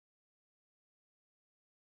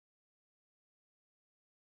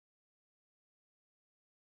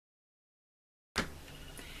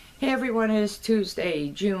Hey everyone, it is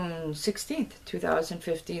Tuesday, June 16th,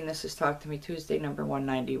 2015. This is Talk to Me Tuesday number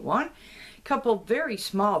 191. A couple very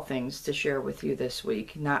small things to share with you this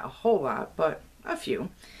week. Not a whole lot, but a few.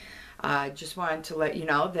 I just wanted to let you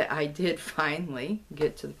know that I did finally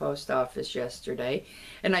get to the post office yesterday,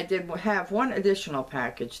 and I did have one additional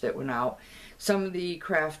package that went out. Some of the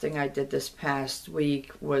crafting I did this past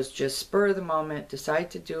week was just spur of the moment,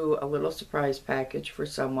 decide to do a little surprise package for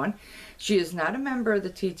someone. She is not a member of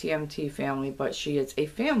the TTMT family, but she is a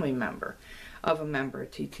family member of a member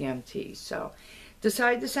of TTMT. So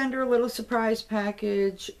decided to send her a little surprise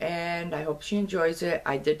package, and I hope she enjoys it.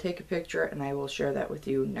 I did take a picture, and I will share that with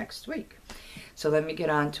you next week. So let me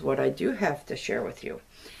get on to what I do have to share with you.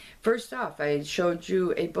 First off, I showed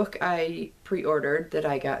you a book I pre-ordered that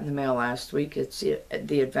I got in the mail last week. It's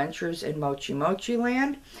The Adventures in Mochi Mochi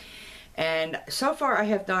Land. And so far I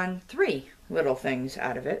have done 3 little things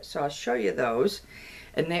out of it. So I'll show you those.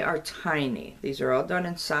 And they are tiny. These are all done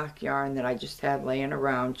in sock yarn that I just had laying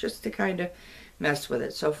around just to kind of mess with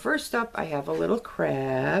it. So first up, I have a little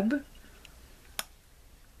crab.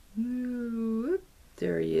 Whoop,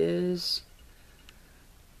 there he is.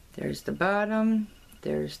 There's the bottom.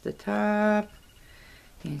 There's the top.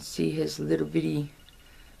 You can see his little bitty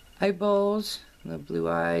eyeballs, little blue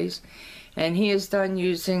eyes. And he is done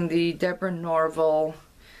using the Deborah Norville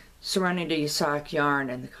Serenity sock yarn,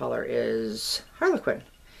 and the color is Harlequin.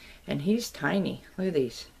 And he's tiny. Look at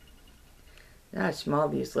these. Look how small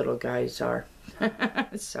these little guys are.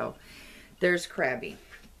 So there's Krabby.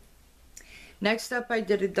 Next up, I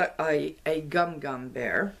did a Gum Gum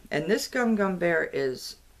Bear. And this Gum Gum Bear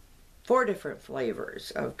is 4 different flavors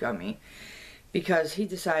of gummy, because he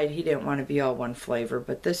decided he didn't want to be all one flavor.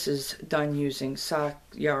 But this is done using sock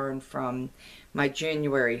yarn from my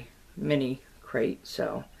January mini crate.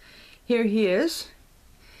 So here he is.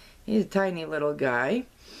 He's a tiny little guy,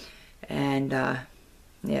 and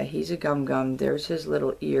yeah, he's a Gum Gum. There's his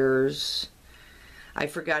little ears. I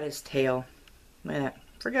forgot his tail.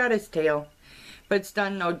 Forgot his tail, but it's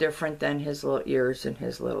done no different than his little ears and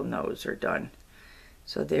his little nose are done.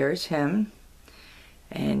 So there's him,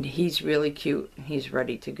 and he's really cute. He's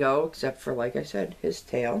ready to go, except for, like I said, his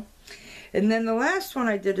tail. And then the last one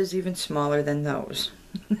I did is even smaller than those.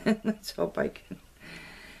 Let's hope I can,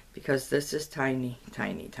 because this is tiny,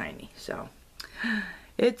 tiny, tiny. So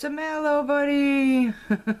it's a mallow, buddy.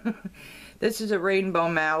 This is a rainbow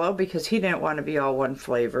mallow because he didn't want to be all one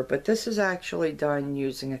flavor, but this is actually done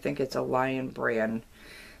using, I think it's a Lion brand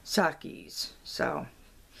sockies. So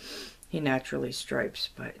he naturally stripes,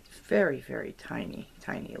 but very, very tiny,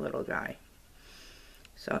 tiny little guy.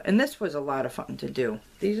 So, and this was a lot of fun to do.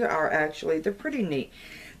 These are actually, they're pretty neat.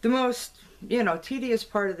 The most, tedious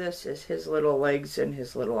part of this is his little legs and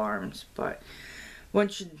his little arms, but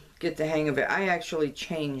once you get the hang of it, I actually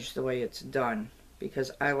changed the way it's done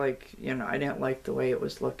because I like, I didn't like the way it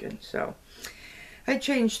was looking, so I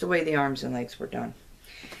changed the way the arms and legs were done.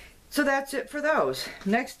 So that's it for those.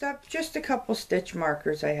 Next up, just a couple stitch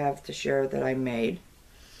markers I have to share that I made.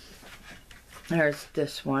 There's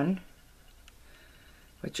this one,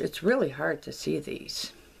 which it's really hard to see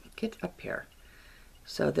these. Get up here.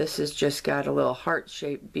 So this has just got a little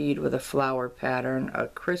heart-shaped bead with a flower pattern, a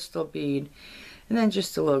crystal bead, and then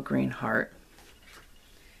just a little green heart.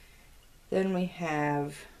 Then we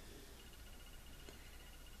have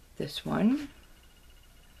this one,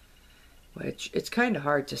 which it's kind of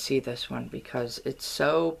hard to see this one because it's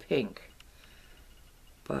so pink,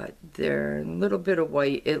 but they're a little bit of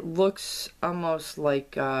white. It looks almost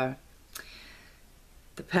like the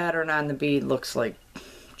pattern on the bead looks like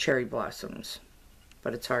cherry blossoms,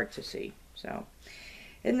 but it's hard to see. So,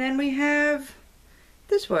 and then we have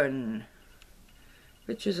this one,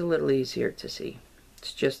 which is a little easier to see.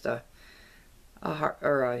 It's just a heart,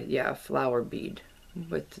 or a flower bead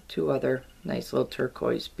with the 2 other nice little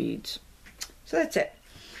turquoise beads. So that's it.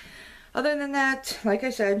 Other than that, like I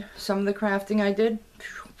said, some of the crafting I did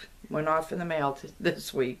went off in the mail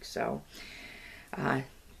this week. So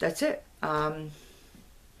that's it. I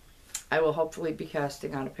will hopefully be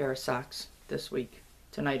casting on a pair of socks this week,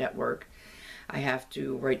 tonight at work. I have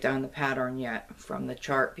to write down the pattern yet from the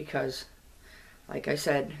chart because, like I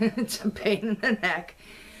said, it's a pain in the neck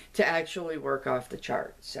to actually work off the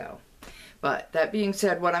chart. So, but that being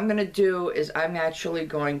said, what I'm going to do is I'm actually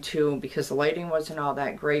going to, because the lighting wasn't all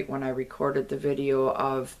that great when I recorded the video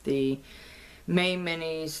of the May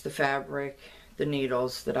minis, the fabric, the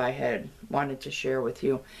needles that I had wanted to share with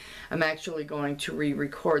you, I'm actually going to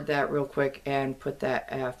re-record that real quick and put that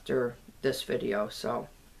after this video. So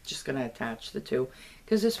just going to attach the 2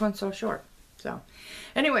 because this one's so short. So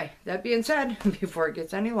anyway, that being said, before it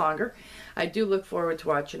gets any longer, I do look forward to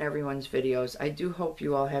watching everyone's videos. I do hope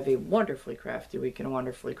you all have a wonderfully crafty week and a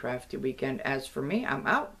wonderfully crafty weekend. As for me, I'm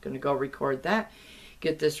out. Going to go record that.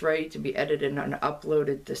 Get this ready to be edited and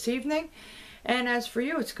uploaded this evening. And as for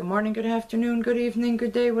you, it's good morning, good afternoon, good evening,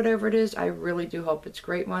 good day, whatever it is. I really do hope it's a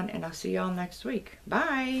great one. And I'll see y'all next week.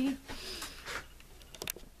 Bye.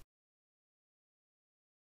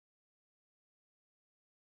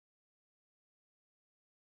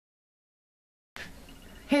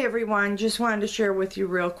 Hey everyone, just wanted to share with you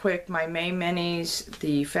real quick my May minis,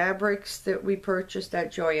 the fabrics that we purchased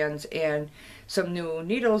at Joann's, and some new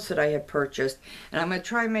needles that I had purchased. And I'm going to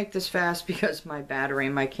try and make this fast because my battery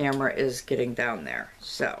in my camera is getting down there.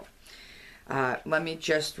 So, let me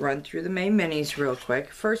just run through the May minis real quick.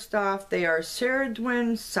 First off, they are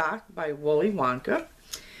Ceridwen Sock by Woolly Wonka.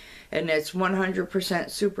 And it's 100%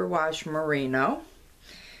 superwash merino.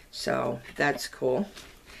 So, that's cool.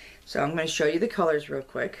 So I'm going to show you the colors real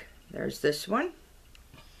quick. There's this one.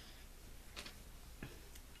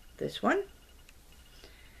 This one.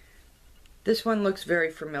 This one looks very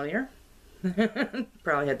familiar.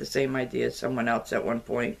 Probably had the same idea as someone else at one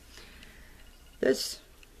point. This.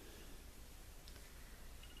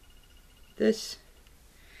 This.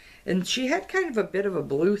 And she had kind of a bit of a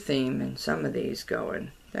blue theme in some of these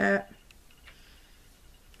going. That.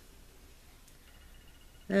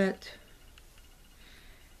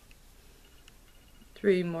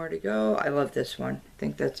 3 more to go. I love this one. I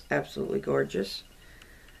think that's absolutely gorgeous.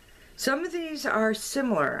 Some of these are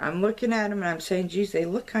similar. I'm looking at them and I'm saying, geez, they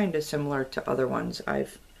look kind of similar to other ones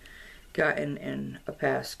I've gotten in a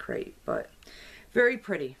past crate. But very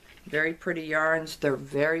pretty. Very pretty yarns. They're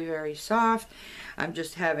very, very soft. I'm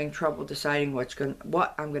just having trouble deciding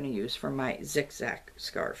what I'm going to use for my zigzag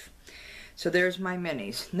scarf. So there's my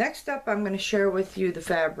minis. Next up, I'm going to share with you the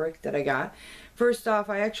fabric that I got. First off,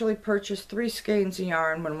 I actually purchased 3 skeins of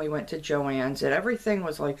yarn when we went to Joann's, and everything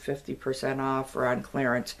was like 50% off or on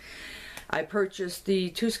clearance. I purchased the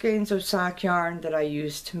 2 skeins of sock yarn that I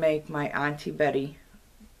used to make my Auntie Betty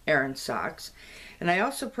Aran socks. And I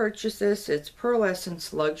also purchased this. It's Pearl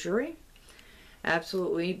Essence Luxury.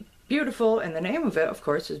 Absolutely beautiful, and the name of it, of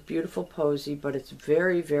course, is Beautiful Posy, but it's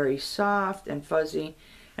very, very soft and fuzzy,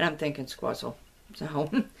 and I'm thinking squazzle.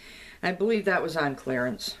 So, I believe that was on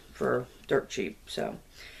clearance for dirt cheap. So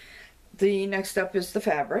the next up is the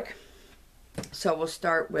fabric. So we'll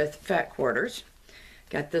start with fat quarters.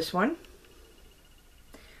 Got this one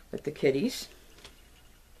with the kitties.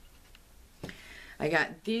 I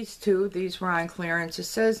got these two. These were on clearance. It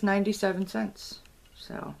says 97 cents.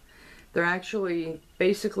 So they're actually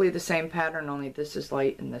basically the same pattern, only this is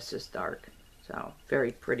light and this is dark. So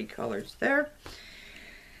very pretty colors there.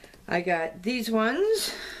 I got these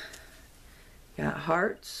ones. Got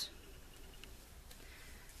hearts.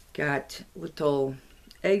 Got little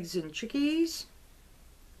eggs and chickies.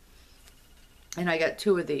 And I got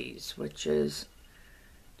 2 of these, which is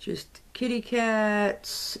just kitty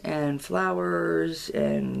cats and flowers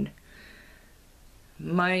and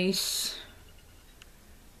mice.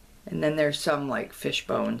 And then there's some like fish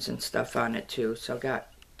bones and stuff on it too. So I got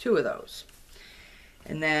 2 of those.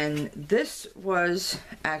 And then this was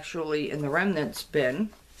actually in the remnants bin.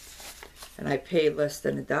 And I paid less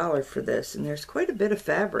than $1 for this. And there's quite a bit of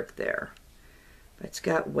fabric there. But it's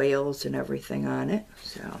got whales and everything on it.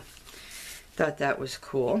 So thought that was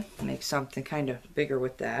cool. Make something kind of bigger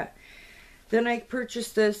with that. Then I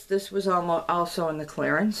purchased this. This was also in the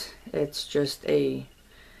clearance. It's just a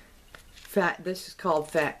fat, this is called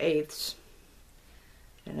Fat Eighths.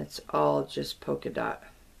 And it's all just polka dot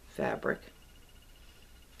fabric.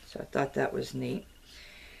 So I thought that was neat.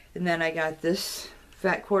 And then I got this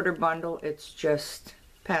fat quarter bundle. It's just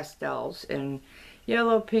pastels in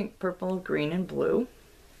yellow, pink, purple, green, and blue.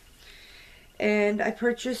 And I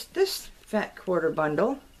purchased this fat quarter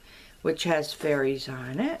bundle, which has fairies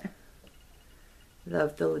on it.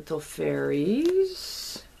 Love the little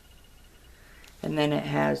fairies. And then it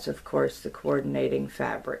has, of course, the coordinating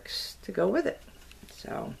fabrics to go with it.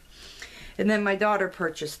 So, and then my daughter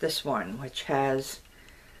purchased this one, which has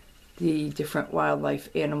the different wildlife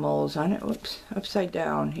animals on it. Whoops, upside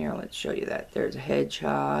down here. Let's show you that. There's a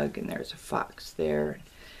hedgehog and there's a fox there.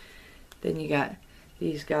 Then you got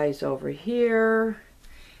these guys over here.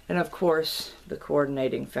 And of course, the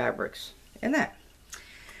coordinating fabrics in that.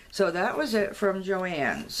 So that was it from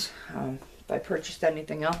Joann's. If I purchased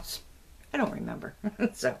anything else, I don't remember.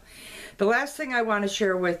 So the last thing I want to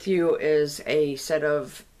share with you is a set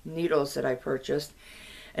of needles that I purchased.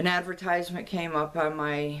 An advertisement came up on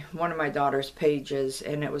one of my daughter's pages,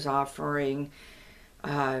 and it was offering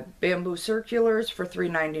bamboo circulars for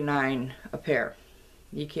 $3.99 a pair.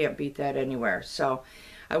 You can't beat that anywhere. So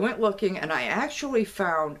I went looking and I actually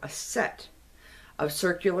found a set of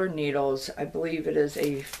circular needles. I believe it is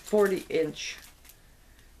a 40-inch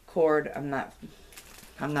cord. I'm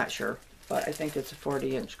not sure, but I think it's a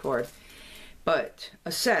 40-inch cord. But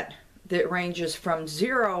a set that ranges from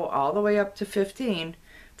 0 all the way up to 15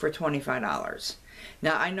 for $25.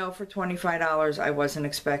 Now, I know for $25 I wasn't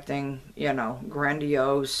expecting, you know,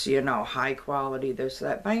 grandiose, you know, high quality, this,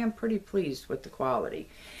 that, but I am pretty pleased with the quality.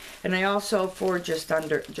 And I also, for just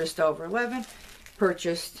over 11,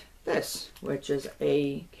 purchased this, which is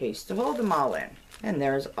a case to hold them all in. And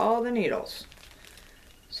there's all the needles.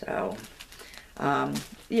 So,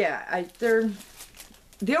 yeah,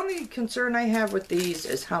 the only concern I have with these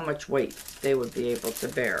is how much weight they would be able to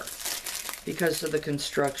bear because of the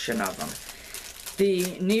construction of them.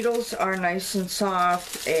 The needles are nice and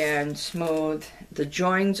soft and smooth. The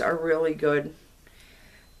joins are really good,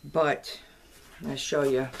 but I'm going to show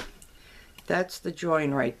you. That's the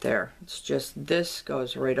join right there. It's just this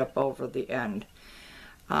goes right up over the end.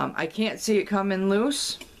 I can't see it coming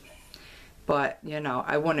loose, but you know,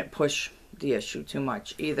 I wouldn't push the issue too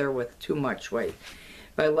much either with too much weight.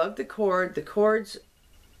 But I love the cord. The cords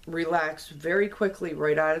relax very quickly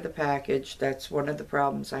right out of the package. That's one of the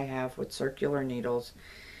problems I have with circular needles,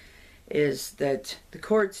 is that the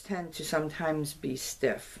cords tend to sometimes be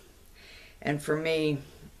stiff. And for me,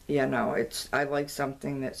 you know, I like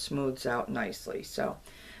something that smooths out nicely. So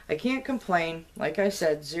I can't complain. Like I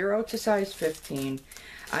said, 0 to size 15.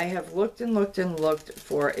 I have looked and looked and looked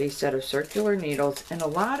for a set of circular needles, and a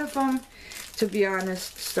lot of them, to be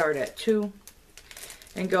honest, start at 2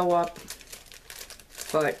 and go up,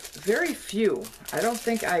 but very few. I don't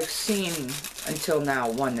think I've seen until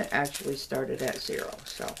now one that actually started at 0.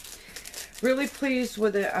 So really pleased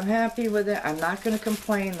with it. I'm happy with it. I'm not going to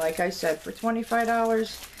complain. Like I said, for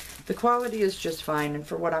 $25, the quality is just fine, and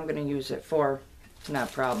for what I'm going to use it for, it's not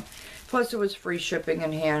a problem. Plus it was free shipping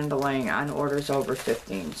and handling on orders over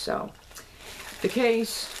 15. So the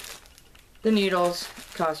case, the needles,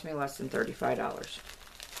 cost me less than $35.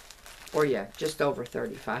 Or yeah, just over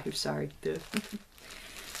 35, sorry.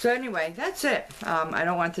 So anyway, that's it. I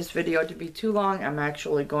don't want this video to be too long. I'm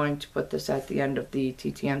actually going to put this at the end of the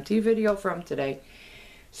TTMT video from today.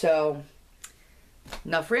 So,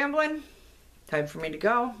 enough rambling. Time for me to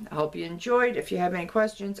go. I hope you enjoyed. If you have any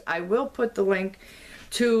questions, I will put the link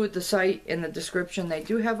to the site in the description. They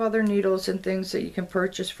do have other needles and things that you can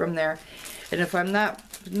purchase from there. And if I'm not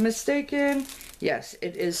mistaken, yes,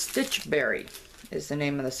 it is Stitchberry is the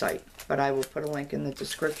name of the site. But I will put a link in the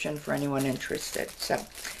description for anyone interested. So,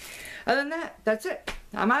 other than that, that's it.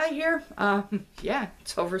 I'm out of here. Yeah,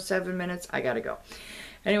 it's over 7 minutes. I gotta go.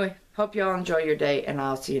 Anyway, hope you all enjoy your day, and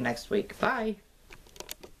I'll see you next week. Bye.